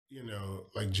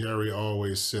like Jerry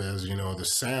always says, the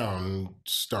sound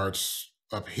starts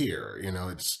up here,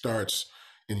 it starts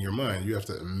in your mind. You have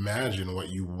to imagine what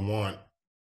you want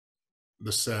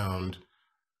the sound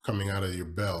coming out of your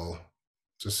bell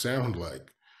to sound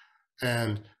like.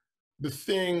 And the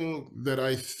thing that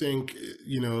I think,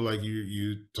 like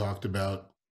you talked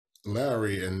about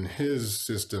Larry and his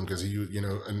system, because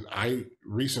and I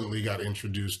recently got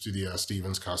introduced to the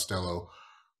Stevens-Costello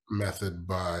method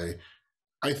by,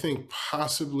 I think,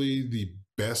 possibly the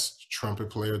best trumpet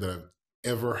player that I've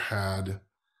ever had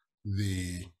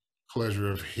the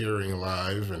pleasure of hearing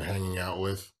live and hanging out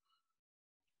with.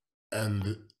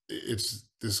 And it's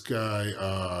this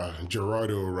guy,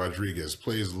 Gerardo Rodriguez,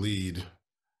 plays lead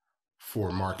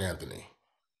for Mark Anthony.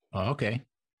 Oh, okay.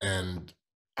 And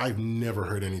I've never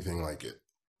heard anything like it.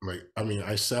 Like, I mean,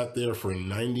 I sat there for a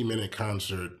 90-minute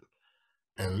concert,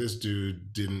 and this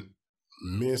dude didn't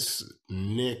miss,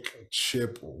 nick,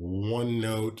 chip one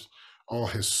note. All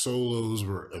his solos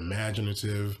were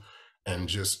imaginative, and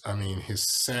just, I mean, his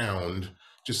sound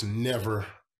just never,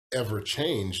 ever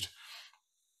changed.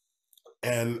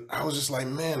 And I was just like,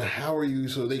 man, how are you?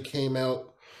 So they came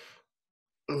out,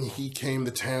 and he came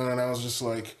to town, and I was just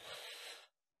like,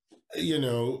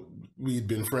 we'd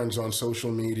been friends on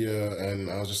social media, and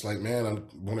I was just like, man, I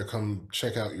want to come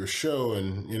check out your show.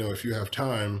 And, if you have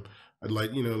time, I'd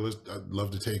like, I'd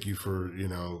love to take you for,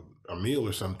 a meal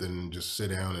or something, and just sit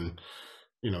down and,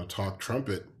 talk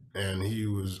trumpet. And he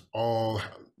was all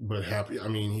but happy. I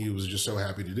mean, he was just so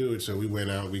happy to do it. So we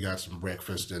went out, we got some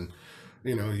breakfast, and,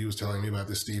 he was telling me about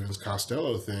the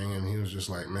Stevens-Costello thing. And he was just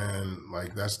like, man,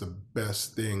 like, that's the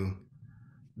best thing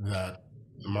that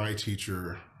my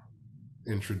teacher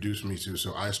introduced me to.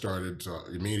 So I started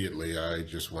immediately. I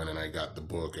just went and I got the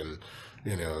book and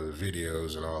the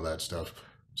videos and all that stuff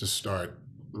to start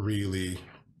really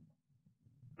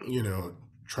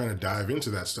trying to dive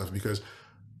into that stuff, because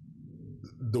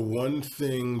the one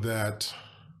thing that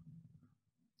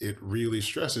it really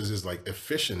stresses is like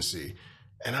efficiency,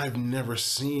 and I've never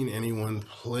seen anyone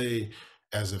play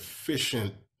as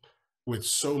efficient with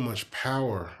so much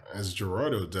power as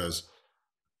Gerardo does.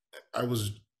 I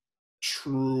was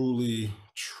truly,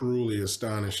 truly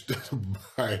astonished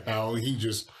by how he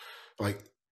just, like,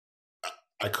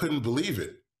 I couldn't believe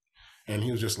it. And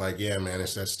he was just like, yeah, man,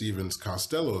 it's that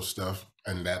Stevens-Costello stuff.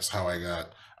 And that's how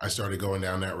I started going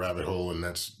down that rabbit hole. And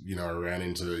that's, I ran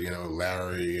into,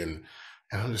 Larry, and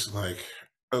I'm just like,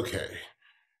 okay,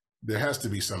 there has to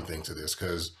be something to this,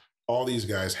 because all these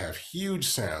guys have huge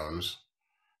sounds,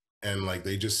 and like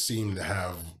they just seem to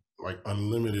have like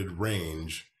unlimited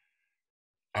range.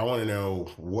 I want to know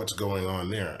what's going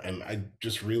on there. And I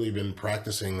just really been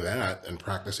practicing that and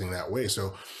practicing that way.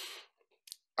 So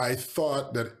I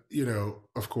thought that,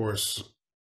 of course,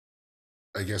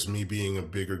 I guess me being a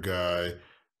bigger guy,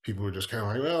 people were just kind of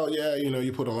like, well, yeah,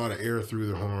 you put a lot of air through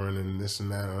the horn and this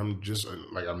and that. And I'm just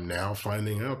like, I'm now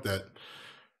finding out that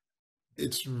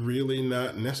it's really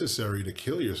not necessary to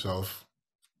kill yourself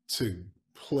to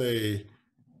play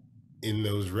in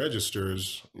those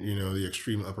registers, the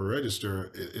extreme upper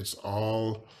register. It's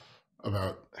all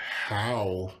about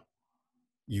how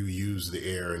you use the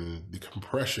air and the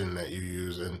compression that you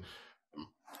use. And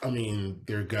I mean,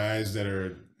 there are guys that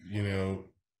are,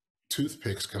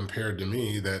 toothpicks compared to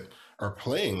me that are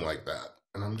playing like that.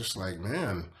 And I'm just like,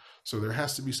 man, so there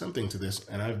has to be something to this.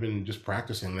 And I've been just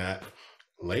practicing that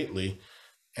lately,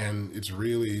 and it's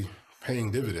really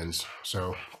paying dividends.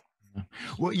 So,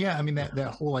 well, yeah, I mean, that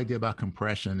whole idea about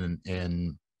compression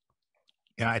and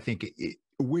I think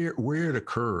where it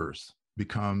occurs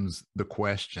becomes the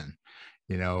question.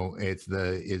 It's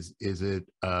is it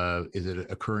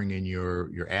occurring in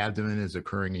your abdomen? Is it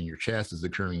occurring in your chest? Is it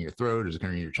occurring in your throat? Is it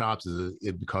occurring in your chops? Is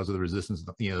it because of the resistance,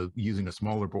 using a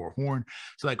smaller bore horn?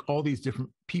 So like all these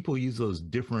different people use those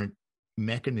different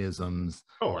mechanisms.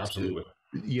 oh, absolutely.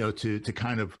 To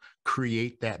kind of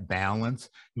create that balance.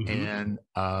 Mm-hmm.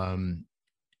 And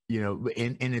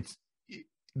and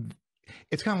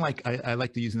it's kind of like, I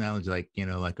like to use an analogy, like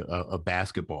like a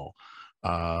basketball,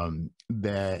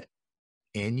 that,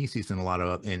 and you see this in a lot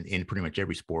of in pretty much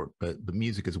every sport, but the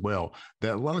music as well,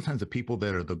 that a lot of times the people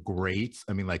that are the greats,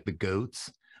 I mean, like the goats,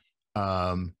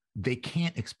 they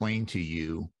can't explain to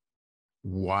you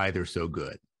why they're so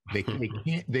good. They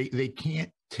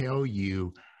can't tell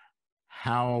you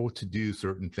how to do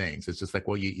certain things. It's just like,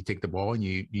 well, you take the ball and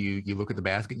you look at the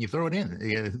basket and you throw it in.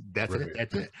 Yeah, that's Right. it.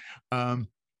 That's it.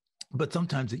 But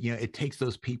sometimes it takes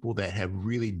those people that have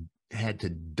really had to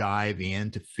dive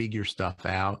in to figure stuff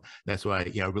out. That's why,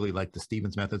 I really like the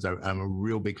Stevens methods. I'm a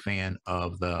real big fan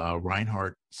of the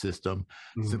Reinhardt system,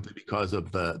 simply because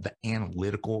of the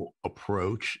analytical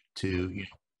approach to,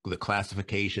 the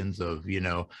classifications of,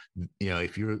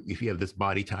 if you have this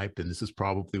body type, then this is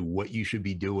probably what you should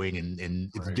be doing,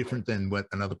 and it's Right. different than what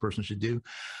another person should do.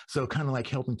 So kind of like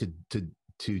helping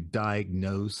to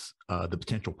diagnose the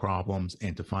potential problems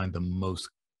and to find the most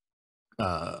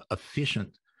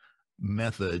efficient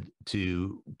method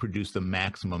to produce the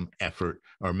maximum effort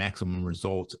or maximum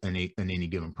results in any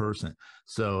given person.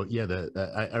 So yeah,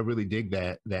 I really dig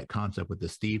that concept with the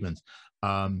Stevens.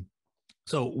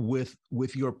 So with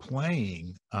your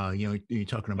playing, you're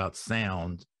talking about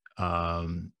sound,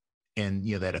 and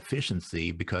that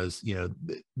efficiency, because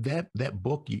that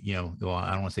book, well,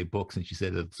 I don't want to say book, since you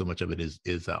said that so much of it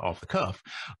is off the cuff,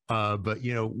 but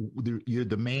your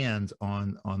demands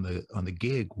on the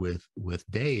gig with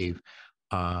Dave,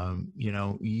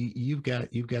 you've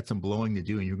got some blowing to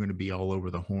do, and you're going to be all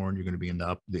over the horn. You're going to be in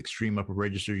the extreme upper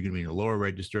register. You're going to be in the lower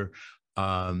register.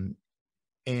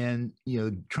 And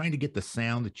trying to get the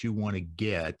sound that you want to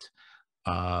get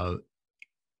uh,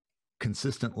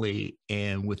 consistently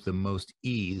and with the most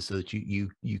ease, so that you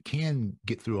can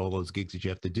get through all those gigs that you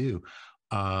have to do.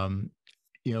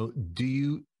 Do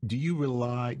you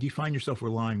find yourself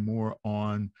relying more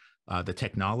on the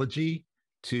technology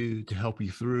to help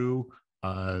you through,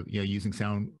 using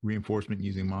sound reinforcement,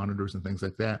 using monitors and things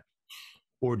like that,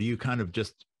 or do you kind of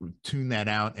just tune that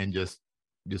out and just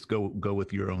go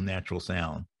with your own natural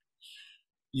sound?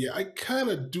 Yeah, I kind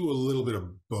of do a little bit of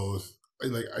both.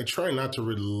 I try not to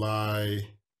rely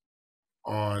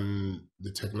on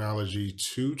the technology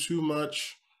too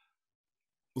much,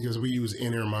 because we use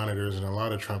in-ear monitors, and a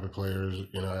lot of trumpet players,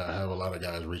 I have a lot of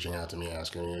guys reaching out to me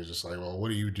asking me, it's just like, well, what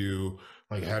do you do?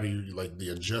 Like, how do you, like, the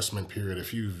adjustment period,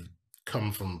 if you've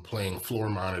come from playing floor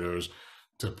monitors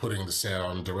to putting the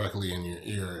sound directly in your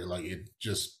ear, like, it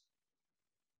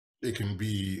can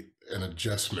be an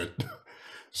adjustment.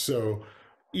 So,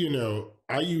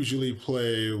 I usually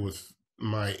play with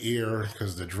my ear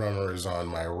because the drummer is on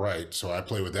my right. So I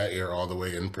play with that ear all the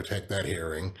way and protect that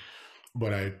hearing.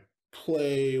 But I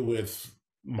play with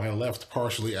my left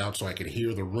partially out so I could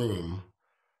hear the room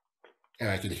and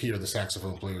I could hear the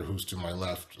saxophone player who's to my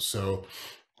left. So,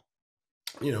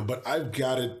 but I've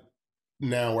got it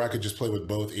now where I could just play with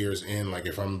both ears in. Like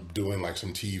if I'm doing like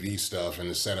some TV stuff and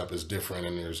the setup is different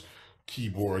and there's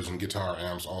keyboards and guitar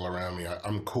amps all around me,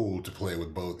 I'm cool to play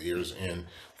with both ears in,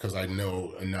 because I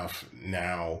know enough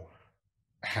now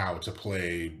how to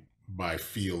play by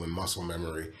feel and muscle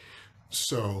memory.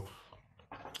 So,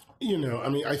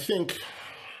 I think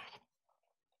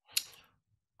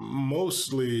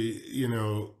mostly,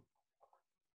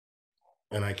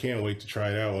 and I can't wait to try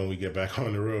it out when we get back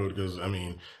on the road, because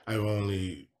I've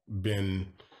only been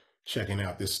checking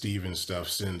out this Stevens stuff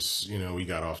since, we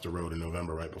got off the road in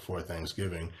November right before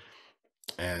Thanksgiving.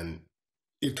 And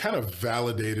it kind of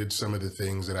validated some of the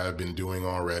things that I've been doing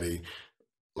already,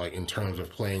 like in terms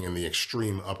of playing in the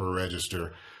extreme upper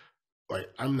register. Like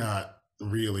I'm not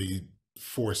really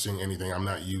forcing anything. I'm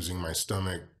not using my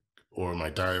stomach or my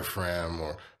diaphragm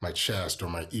or my chest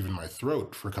or even my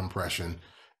throat for compression.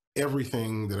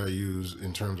 Everything that I use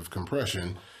in terms of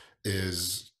compression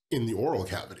is in the oral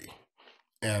cavity.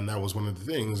 And that was one of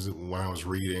the things that when I was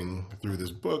reading through this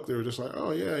book, they were just like,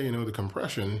 oh yeah, the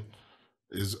compression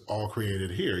is all created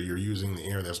here. You're using the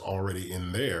air that's already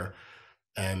in there.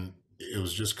 And it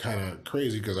was just kind of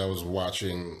crazy because I was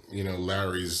watching,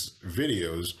 Larry's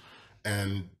videos,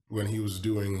 and when he was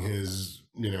doing his,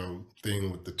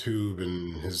 thing with the tube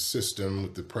and his system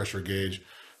with the pressure gauge,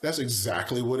 that's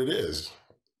exactly what it is.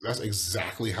 That's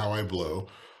exactly how I blow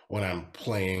when I'm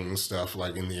playing stuff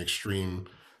like in the extreme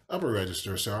upper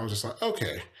register. So I was just like,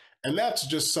 okay. And that's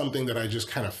just something that I just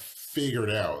kind of figured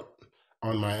out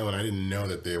on my own. I didn't know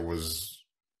that there was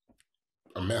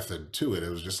a method to it. It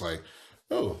was just like,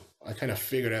 oh, I kind of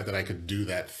figured out that I could do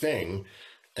that thing,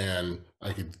 and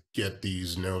I could get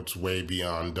these notes way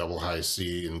beyond double high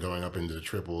C and going up into the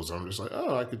triples. I'm just like,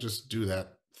 oh, I could just do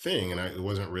that thing. And it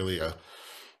wasn't really a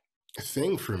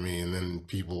thing for me. And then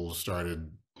people started,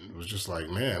 it was just like,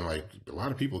 man, like a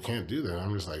lot of people can't do that.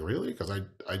 I'm just like, really? Because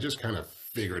I just kind of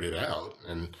figured it out,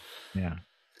 and Yeah.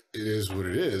 it is what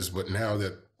it is. But now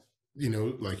that,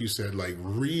 like you said, like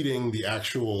reading the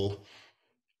actual,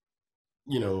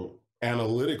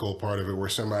 analytical part of it where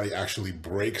somebody actually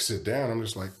breaks it down, I'm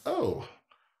just like, oh,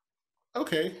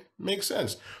 okay, makes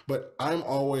sense. But I'm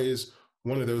always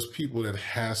one of those people that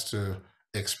has to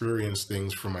experience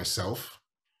things for myself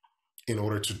in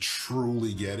order to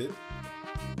truly get it.